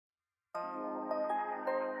Hey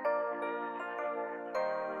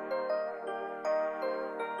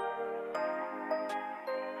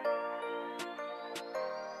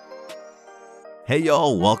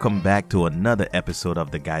y'all, welcome back to another episode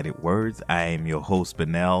of The Guided Words. I am your host,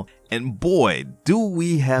 Benel, and boy, do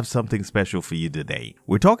we have something special for you today.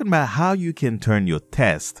 We're talking about how you can turn your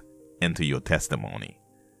test into your testimony.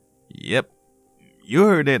 Yep, you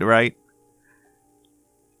heard it right.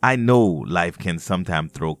 I know life can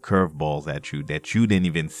sometimes throw curveballs at you that you didn't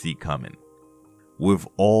even see coming. We've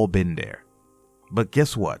all been there. But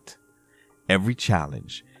guess what? Every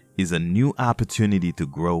challenge is a new opportunity to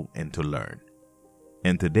grow and to learn.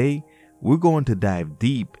 And today, we're going to dive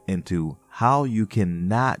deep into how you can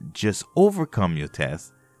not just overcome your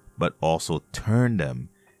tests, but also turn them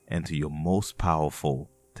into your most powerful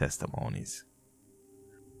testimonies.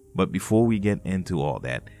 But before we get into all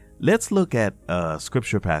that, let's look at a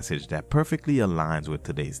scripture passage that perfectly aligns with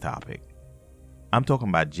today's topic. I'm talking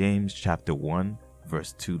about James chapter 1,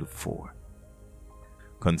 verse 2 to 4.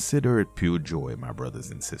 Consider it pure joy, my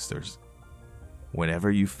brothers and sisters,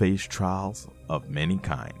 whenever you face trials of many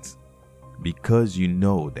kinds, because you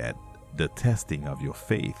know that the testing of your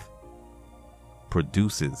faith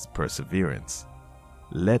produces perseverance.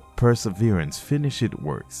 Let perseverance finish its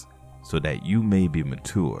works, so that you may be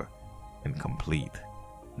mature and complete,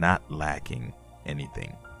 not lacking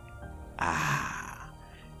anything.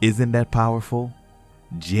 Isn't that powerful?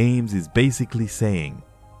 James is basically saying,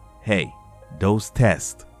 hey, those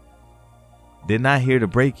tests, they're not here to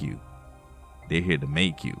break you. They're here to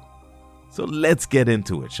make you. So let's get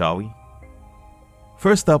into it, shall we?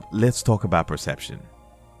 First up, let's talk about perception.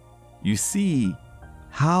 You see,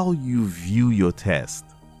 how you view your test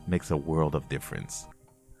makes a world of difference.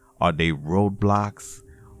 Are they roadblocks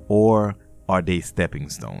or are they stepping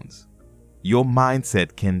stones? Your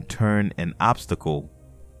mindset can turn an obstacle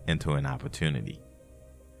into an opportunity.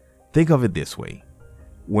 Think of it this way.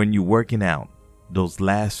 When you're working out, those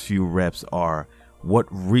last few reps are what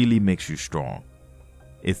really makes you strong.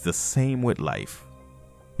 It's the same with life.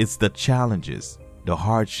 It's the challenges, the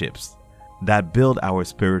hardships that build our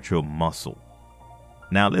spiritual muscle.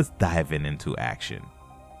 Now let's dive into action.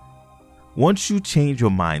 Once you change your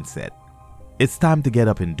mindset, it's time to get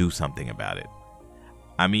up and do something about it.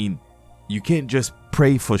 I mean, you can't just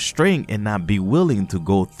pray for strength and not be willing to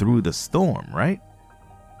go through the storm, right?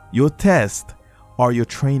 Your tests are your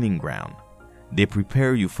training ground. They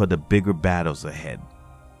prepare you for the bigger battles ahead.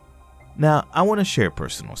 Now, I want to share a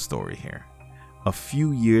personal story here. A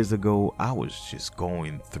few years ago, I was just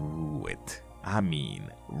going through it. I mean,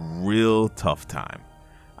 real tough time.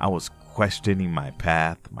 I was questioning my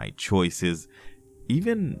path, my choices,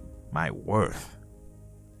 even my worth.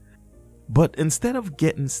 But instead of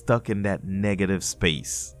getting stuck in that negative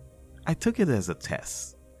space, I took it as a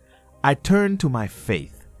test. I turned to my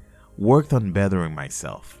faith, worked on bettering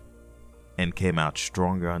myself, and came out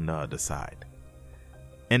stronger on the other side.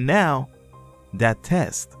 And now, that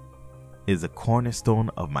test is a cornerstone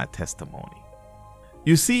of my testimony.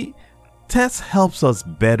 You see, tests helps us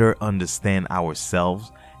better understand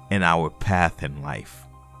ourselves and our path in life.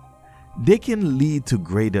 They can lead to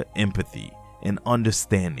greater empathy and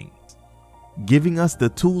understanding, giving us the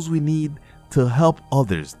tools we need to help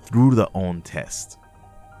others through their own test.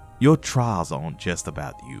 Your trials aren't just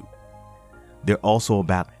about you. They're also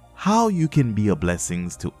about how you can be a blessing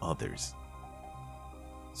to others.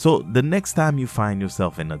 So the next time you find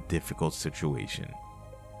yourself in a difficult situation,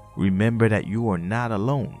 remember that you are not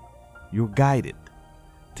alone. You're guided.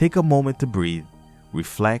 Take a moment to breathe,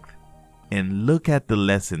 reflect, and look at the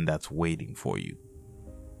lesson that's waiting for you.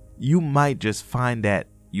 You might just find that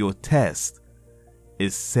your test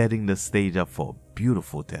is setting the stage up for a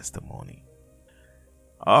beautiful testimony.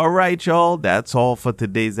 All right, y'all, that's all for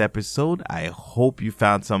today's episode. I hope you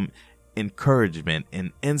found some encouragement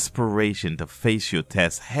and inspiration to face your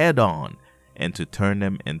tests head on and to turn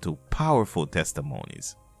them into powerful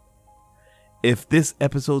testimonies. If this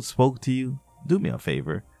episode spoke to you, do me a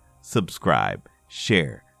favor, subscribe,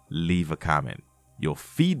 share, leave a comment. Your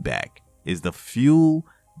feedback is the fuel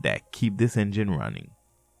that keep this engine running.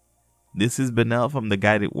 This is Benel from The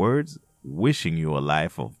Guided Words, wishing you a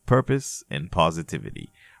life of purpose and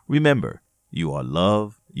positivity. Remember, you are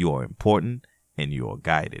loved, you are important, and you are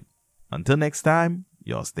guided. Until next time,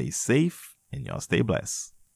 y'all stay safe and y'all stay blessed.